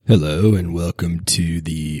Hello and welcome to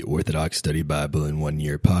the Orthodox Study Bible in 1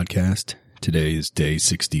 Year podcast. Today is day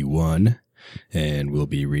 61 and we'll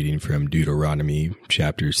be reading from Deuteronomy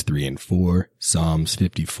chapters 3 and 4, Psalms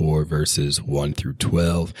 54 verses 1 through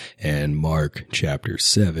 12, and Mark chapter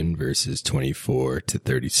 7 verses 24 to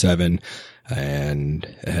 37.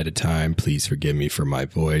 And ahead of time, please forgive me for my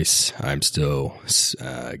voice. I'm still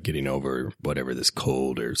getting over whatever this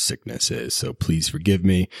cold or sickness is, so please forgive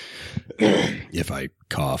me if I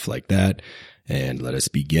cough like that. And let us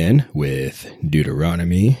begin with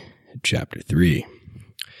Deuteronomy chapter 3.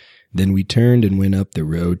 Then we turned and went up the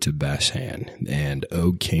road to Bashan, and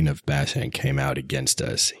Og king of Bashan came out against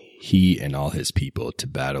us, he and all his people, to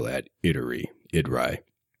battle at Idri.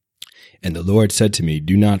 And the Lord said to me,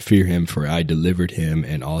 "Do not fear him, for I delivered him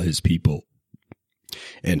and all his people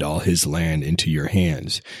and all his land into your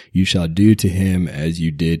hands. You shall do to him as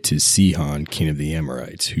you did to Sihon, king of the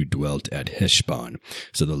Amorites, who dwelt at Heshbon."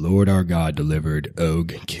 So the Lord our God delivered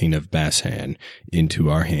Og, king of Bashan, into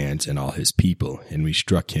our hands and all his people, and we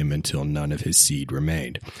struck him until none of his seed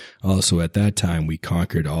remained. Also at that time we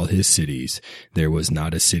conquered all his cities. There was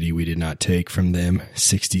not a city we did not take from them,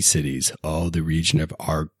 60 cities, all the region of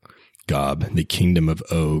Argob, the kingdom of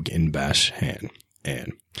Og in Bashan.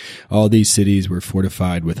 And all these cities were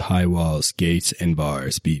fortified with high walls, gates, and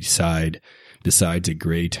bars, besides a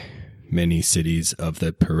great many cities of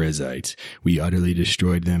the Perizzites. We utterly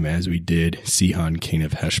destroyed them as we did Sihon, king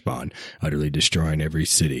of Heshbon, utterly destroying every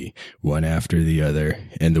city, one after the other,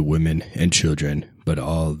 and the women and children, but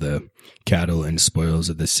all the cattle and spoils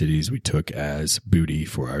of the cities we took as booty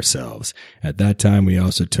for ourselves. At that time we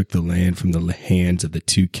also took the land from the hands of the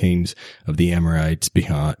 2 kings of the Amorites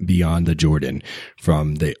beyond the Jordan,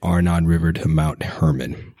 from the Arnon River to Mount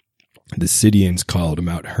Hermon. The Sidonians called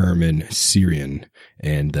Mount Hermon Syrian,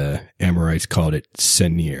 and the Amorites called it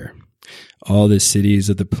Senir. All the cities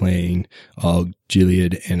of the plain, all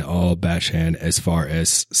Gilead and all Bashan, as far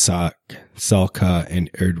as Salcah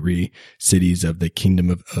and Edrei, cities of the kingdom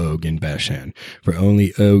of Og in Bashan. For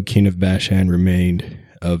only Og, king of Bashan, remained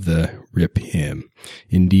of the Rephaim.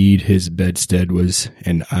 Indeed, his bedstead was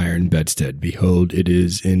an iron bedstead. Behold, it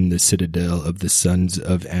is in the citadel of the sons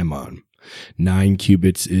of Ammon. 9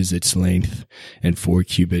 cubits is its length, and 4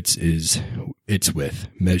 cubits is its width,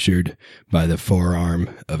 measured by the forearm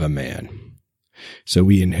of a man. So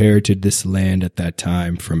we inherited this land at that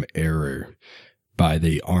time from Aroer by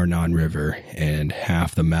the Arnon River and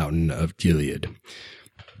half the mountain of Gilead.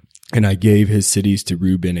 And I gave his cities to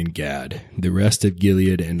Reuben and Gad. The rest of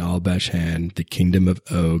Gilead and all Bashan, the kingdom of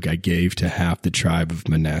Og, I gave to half the tribe of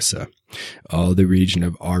Manasseh. All the region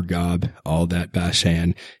of Argob, all that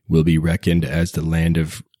Bashan, will be reckoned as the land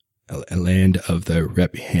of the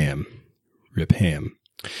Rephaim.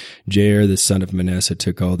 Jair, the son of Manasseh,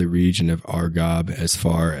 took all the region of Argob as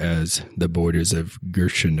far as the borders of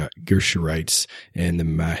Gershurites and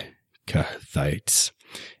the Maacathites,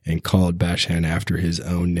 and called Bashan after his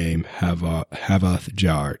own name Havoth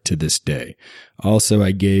Jar to this day. Also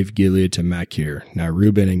I gave Gilead to Machir. Now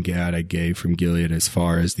Reuben and Gad I gave from Gilead as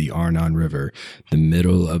far as the Arnon River, the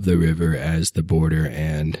middle of the river as the border,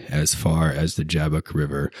 and as far as the Jabbok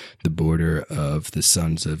River, the border of the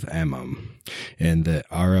sons of Ammon. And the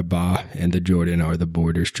Arabah and the Jordan are the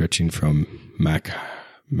border stretching from Machpelah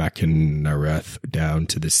down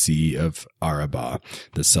to the sea of Arabah,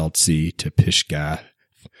 the salt sea, to Pisgah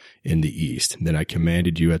in the east. Then I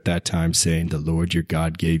commanded you at that time, saying, the Lord your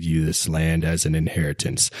God gave you this land as an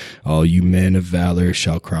inheritance. All you men of valor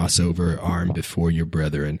shall cross over armed before your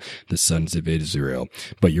brethren, the sons of Israel.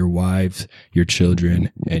 But your wives, your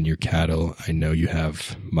children, and your cattle, I know you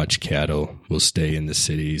have much cattle, will stay in the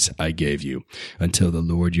cities I gave you, until the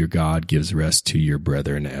Lord your God gives rest to your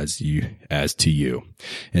brethren as to you.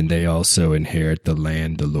 And they also inherit the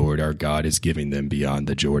land the Lord our God is giving them beyond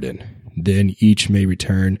the Jordan. Then each may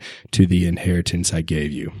return to the inheritance I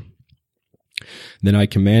gave you. Then I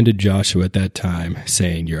commanded Joshua at that time,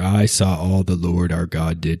 saying, your eye saw all the Lord our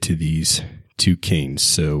God did to these 2 kings,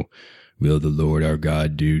 so will the Lord our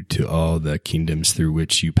God do to all the kingdoms through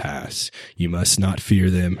which you pass. You must not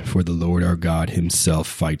fear them, for the Lord our God himself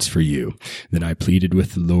fights for you. Then I pleaded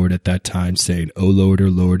with the Lord at that time, saying, O Lord,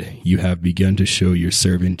 our Lord, you have begun to show your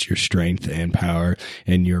servant your strength and power,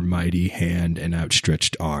 and your mighty hand and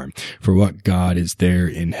outstretched arm. For what God is there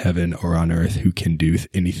in heaven or on earth who can do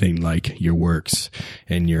anything like your works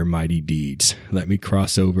and your mighty deeds? Let me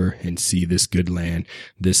cross over and see this good land,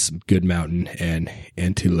 this good mountain, and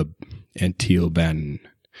Bannon.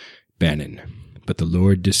 But the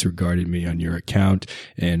Lord disregarded me on your account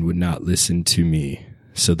and would not listen to me.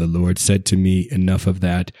 So the Lord said to me, enough of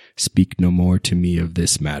that. Speak no more to me of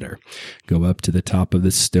this matter. Go up to the top of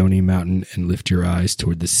the stony mountain and lift your eyes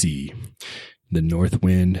toward the sea. The north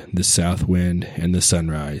wind, the south wind, and the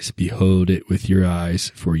sunrise. Behold it with your eyes,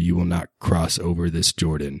 for you will not cross over this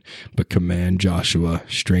Jordan. But command Joshua,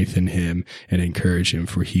 strengthen him, and encourage him,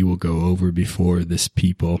 for he will go over before this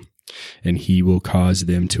people, and he will cause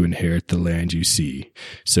them to inherit the land you see.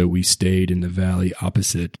 So we stayed in the valley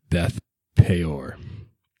opposite Beth Peor.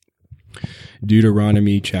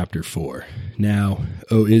 Deuteronomy chapter 4. Now,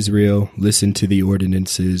 O Israel, listen to the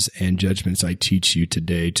ordinances and judgments I teach you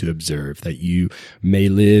today to observe, that you may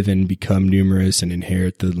live and become numerous and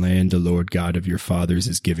inherit the land the Lord God of your fathers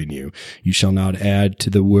is giving you. You shall not add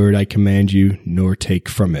to the word I command you, nor take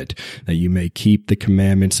from it, that you may keep the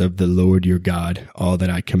commandments of the Lord your God, all that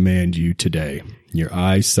I command you today. Your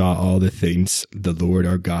eyes saw all the things the Lord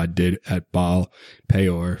our God did at Baal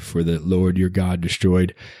Peor, for the Lord your God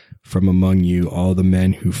destroyed from among you all the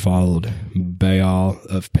men who followed Baal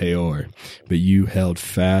of Peor. But you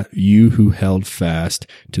who held fast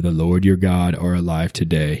to the Lord your God are alive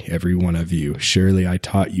today, every one of you. Surely I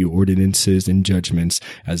taught you ordinances and judgments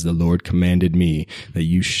as the Lord commanded me, that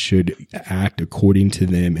you should act according to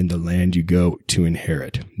them in the land you go to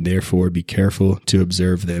inherit. Therefore be careful to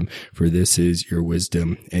observe them, for this is your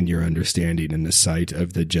wisdom and your understanding in the sight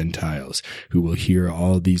of the Gentiles, who will hear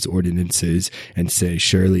all these ordinances and say,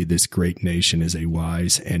 surely this great nation is a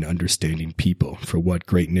wise and understanding people. For what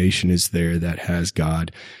great nation is there that has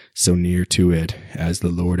God so near to it as the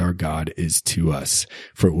Lord our God is to us,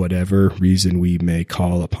 for whatever reason we may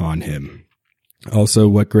call upon him? Also,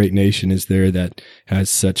 what great nation is there that has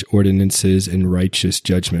such ordinances and righteous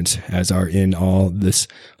judgments as are in all this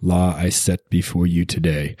law I set before you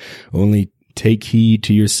today? Only take heed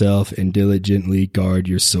to yourself and diligently guard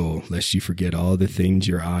your soul, lest you forget all the things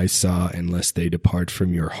your eyes saw, and lest they depart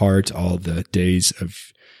from your heart all the days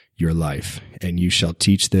of your life. And you shall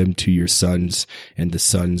teach them to your sons and the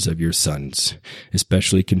sons of your sons,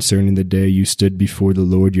 especially concerning the day you stood before the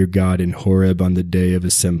Lord your God in Horeb on the day of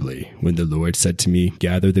assembly, when the Lord said to me,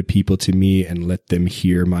 gather the people to me and let them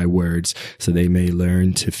hear my words, so they may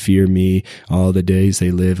learn to fear me all the days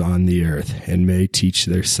they live on the earth, and may teach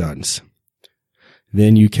their sons.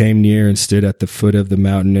 Then you came near and stood at the foot of the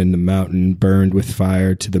mountain, and the mountain burned with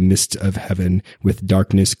fire to the midst of heaven, with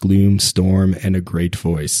darkness, gloom, storm, and a great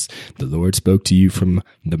voice. The Lord spoke to you from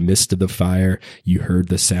the midst of the fire. You heard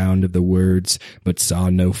the sound of the words, but saw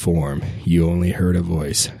no form. You only heard a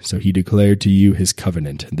voice. So he declared to you his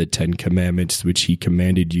covenant, the 10 commandments which he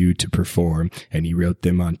commanded you to perform, and he wrote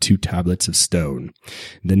them on 2 tablets of stone.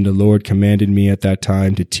 Then the Lord commanded me at that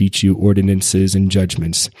time to teach you ordinances and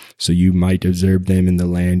judgments, so you might observe them in the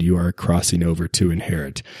land you are crossing over to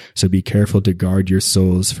inherit. So be careful to guard your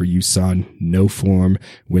souls, for you saw no form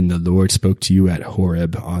when the Lord spoke to you at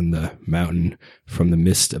Horeb on the mountain from the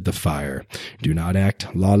midst of the fire. Do not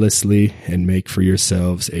act lawlessly and make for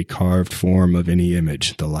yourselves a carved form of any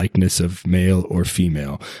image, the likeness of male or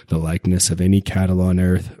female, the likeness of any cattle on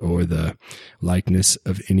earth, or the likeness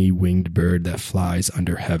of any winged bird that flies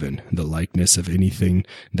under heaven, the likeness of anything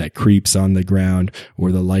that creeps on the ground,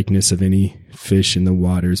 or the likeness of any fish in the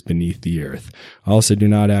waters beneath the earth. Also do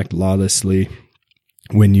not act lawlessly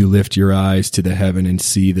when you lift your eyes to the heaven and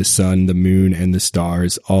see the sun, the moon, and the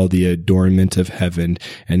stars, all the adornment of heaven,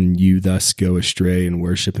 and you thus go astray and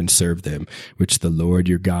worship and serve them, which the Lord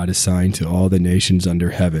your God assigned to all the nations under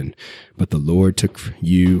heaven. But the Lord took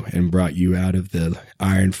you and brought you out of the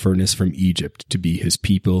iron furnace from Egypt to be his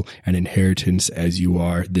people and inheritance as you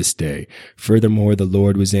are this day. Furthermore, the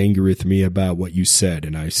Lord was angry with me about what you said,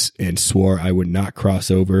 and swore I would not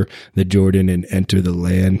cross over the Jordan and enter the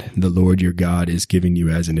land the Lord your God is giving you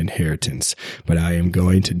as an inheritance. But I am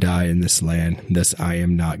going to die in this land, thus I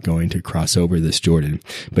am not going to cross over this Jordan,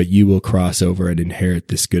 but you will cross over and inherit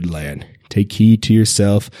this good land. Take heed to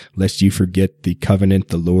yourself, lest you forget the covenant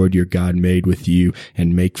the Lord your God made with you,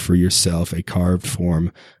 and make for yourself a carved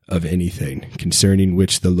form of anything, concerning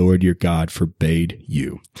which the Lord your God forbade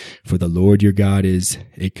you. For the Lord your God is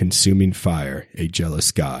a consuming fire, a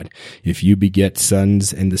jealous God. If you beget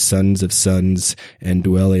sons and the sons of sons, and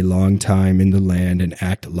dwell a long time in the land, and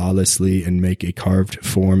act lawlessly, and make a carved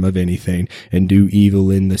form of anything, and do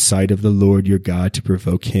evil in the sight of the Lord your God to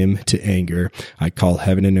provoke him to anger, I call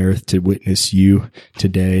heaven and earth to witness you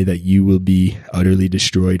today that you will be utterly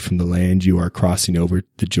destroyed from the land you are crossing over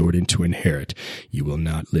the Jordan to inherit. You will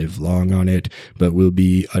not live live long on it, but will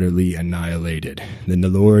be utterly annihilated. Then the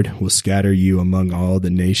Lord will scatter you among all the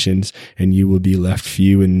nations, and you will be left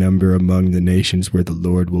few in number among the nations where the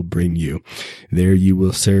Lord will bring you. There you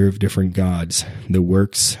will serve different gods, the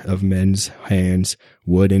works of men's hands,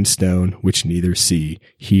 wood and stone, which neither see,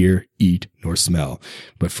 hear, eat, nor smell.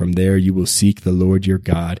 But from there you will seek the Lord your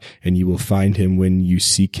God, and you will find him when you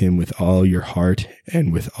seek him with all your heart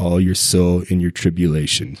and with all your soul in your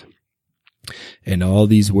tribulations. And all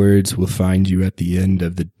these words will find you at the end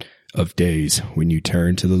of days, when you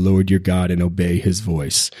turn to the Lord your God and obey his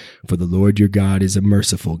voice. For the Lord your God is a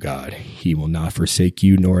merciful God. He will not forsake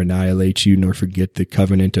you, nor annihilate you, nor forget the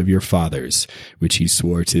covenant of your fathers, which he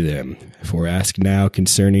swore to them. For ask now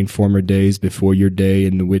concerning former days before your day,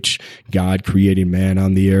 in which God created man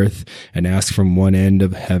on the earth, and ask from one end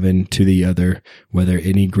of heaven to the other, whether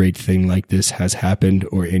any great thing like this has happened,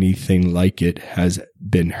 or anything like it has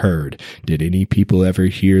been heard. Did any people ever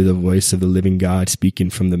hear the voice of the living God speaking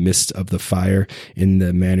from the midst of the fire in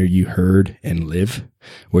the manner you heard, and live?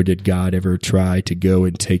 Or did God ever try to go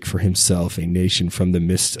and take for himself a nation from the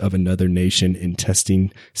midst of another nation, in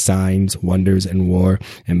testing, signs, wonders, and war,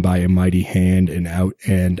 and by a mighty hand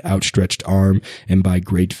and outstretched arm, and by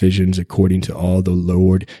great visions, according to all the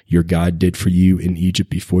Lord your God did for you in Egypt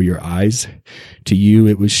before your eyes? To you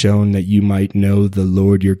it was shown that you might know the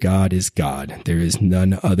Lord your God is God. There is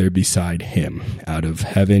none other beside him. Out of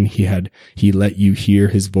heaven he let you hear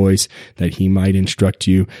his voice, that he might instruct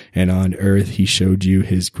you, and on earth he showed you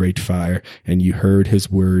his great fire, and you heard his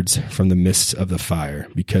words from the midst of the fire.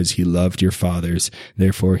 Because he loved your fathers,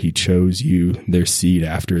 therefore he chose you, their seed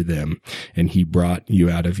after them, and he brought you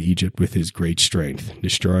out of Egypt with his great strength,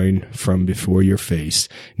 destroying from before your face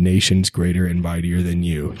nations greater and mightier than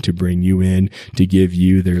you, to bring you in, to give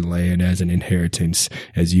you their land as an inheritance,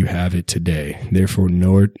 as you have it today. Therefore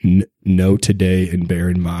know today and bear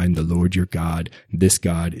in mind the Lord your God. This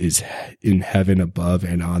God is in heaven above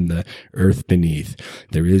and on the earth beneath.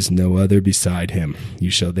 There is no other beside him.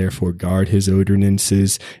 You shall therefore guard his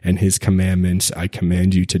ordinances and his commandments. I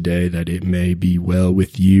command you today, that it may be well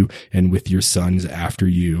with you and with your sons after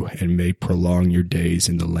you, and may prolong your days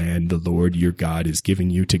in the land the Lord your God is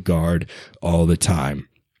giving you to guard all the time.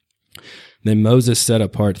 Then Moses set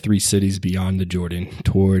apart 3 cities beyond the Jordan,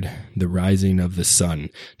 toward the rising of the sun.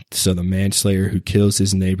 So the manslayer who kills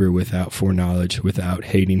his neighbor without foreknowledge, without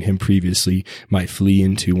hating him previously, might flee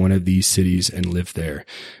into one of these cities and live there.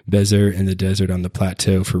 Bezer in the desert on the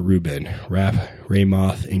plateau for Reuben,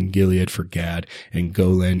 Ramoth in Gilead for Gad, and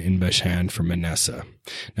Golan in Bashan for Manasseh.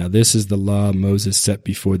 Now this is the law Moses set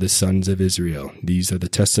before the sons of Israel. These are the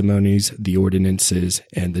testimonies, the ordinances,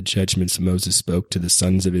 and the judgments Moses spoke to the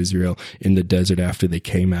sons of Israel in the desert after they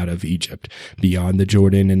came out of Egypt, beyond the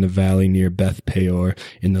Jordan in the valley near Beth Peor,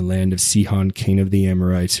 in the land of Sihon, king of the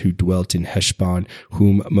Amorites, who dwelt in Heshbon,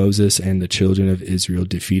 whom Moses and the children of Israel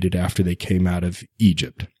defeated after they came out of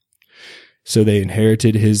Egypt. So they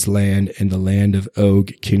inherited his land and the land of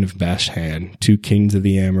Og, king of Bashan, 2 kings of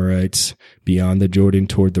the Amorites, beyond the Jordan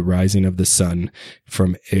toward the rising of the sun,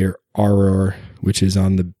 from Aror, which is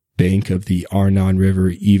on the bank of the Arnon River,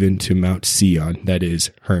 even to Mount Sion, that is,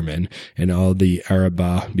 Hermon, and all the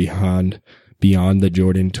Arabah beyond the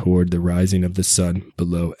Jordan toward the rising of the sun,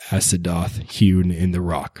 below Asadoth, hewn in the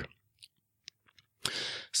rock.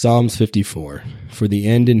 Psalms 54. For the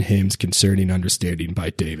end in hymns concerning understanding,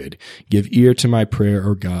 by David. Give ear to my prayer,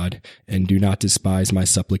 O God, and do not despise my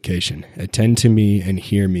supplication. Attend to me and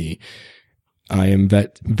hear me. I am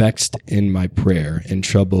vexed in my prayer, and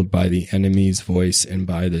troubled by the enemy's voice and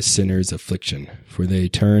by the sinner's affliction. For they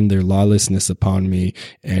turned their lawlessness upon me,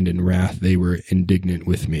 and in wrath they were indignant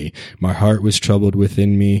with me. My heart was troubled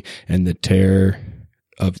within me, and the terror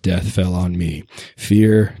of death fell on me.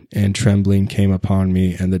 Fear and trembling came upon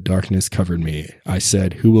me, and the darkness covered me. I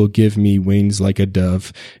said, who will give me wings like a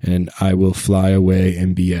dove, and I will fly away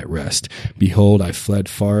and be at rest? Behold, I fled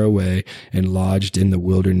far away and lodged in the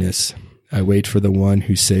wilderness. I wait for the one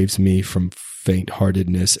who saves me from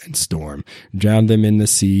faint-heartedness and storm. Drown them in the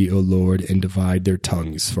sea, O Lord, and divide their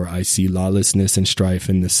tongues, for I see lawlessness and strife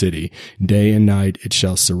in the city. Day and night it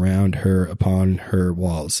shall surround her upon her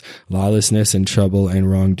walls. Lawlessness and trouble and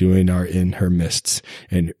wrongdoing are in her midst,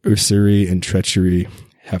 and usury and treachery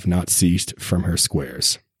have not ceased from her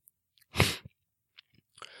squares.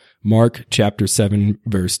 Mark chapter 7,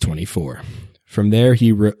 verse 24. From there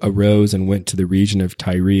he arose and went to the region of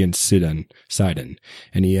Tyre and Sidon,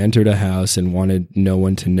 and he entered a house and wanted no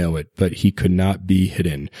one to know it, but he could not be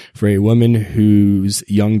hidden. For a woman whose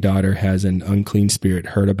young daughter has an unclean spirit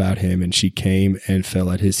heard about him, and she came and fell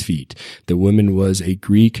at his feet. The woman was a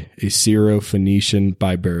Greek, a Syro-Phoenician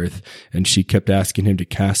by birth, and she kept asking him to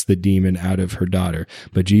cast the demon out of her daughter.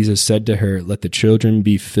 But Jesus said to her, "Let the children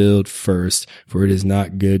be filled first, for it is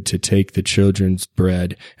not good to take the children's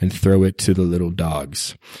bread and throw it to the little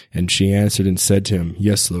dogs." And she answered and said to him,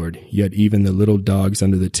 "Yes, Lord, yet even the little dogs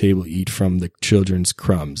under the table eat from the children's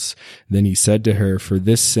crumbs." Then he said to her, "For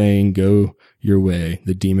this saying, go your way,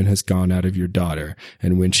 the demon has gone out of your daughter."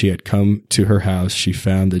 And when she had come to her house, she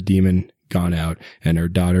found the demon gone out, and her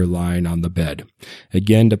daughter lying on the bed.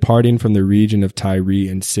 Again, departing from the region of Tyre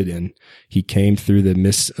and Sidon, he came through the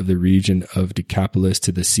midst of the region of Decapolis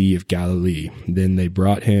to the Sea of Galilee. Then they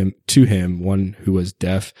brought to him one who was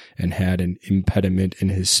deaf and had an impediment in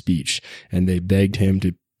his speech, and they begged him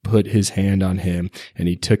to put his hand on him, and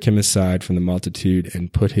he took him aside from the multitude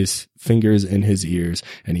and put his fingers in his ears,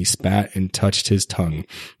 and he spat and touched his tongue.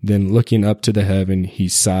 Then looking up to the heaven, he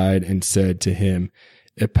sighed and said to him,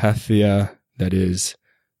 "Epaphia," that is,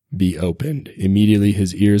 "be opened." Immediately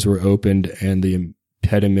his ears were opened, and the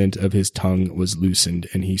impediment of his tongue was loosened,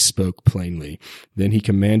 and he spoke plainly. Then he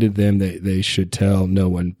commanded them that they should tell no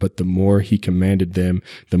one, but the more he commanded them,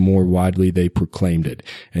 the more widely they proclaimed it.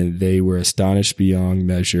 And they were astonished beyond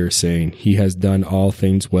measure, saying, "He has done all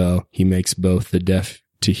things well. He makes both the deaf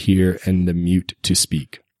to hear and the mute to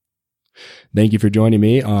speak." Thank you for joining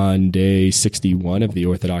me on day 61 of the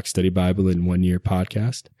Orthodox Study Bible in 1 Year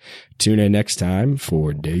podcast. Tune in next time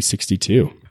for day 62.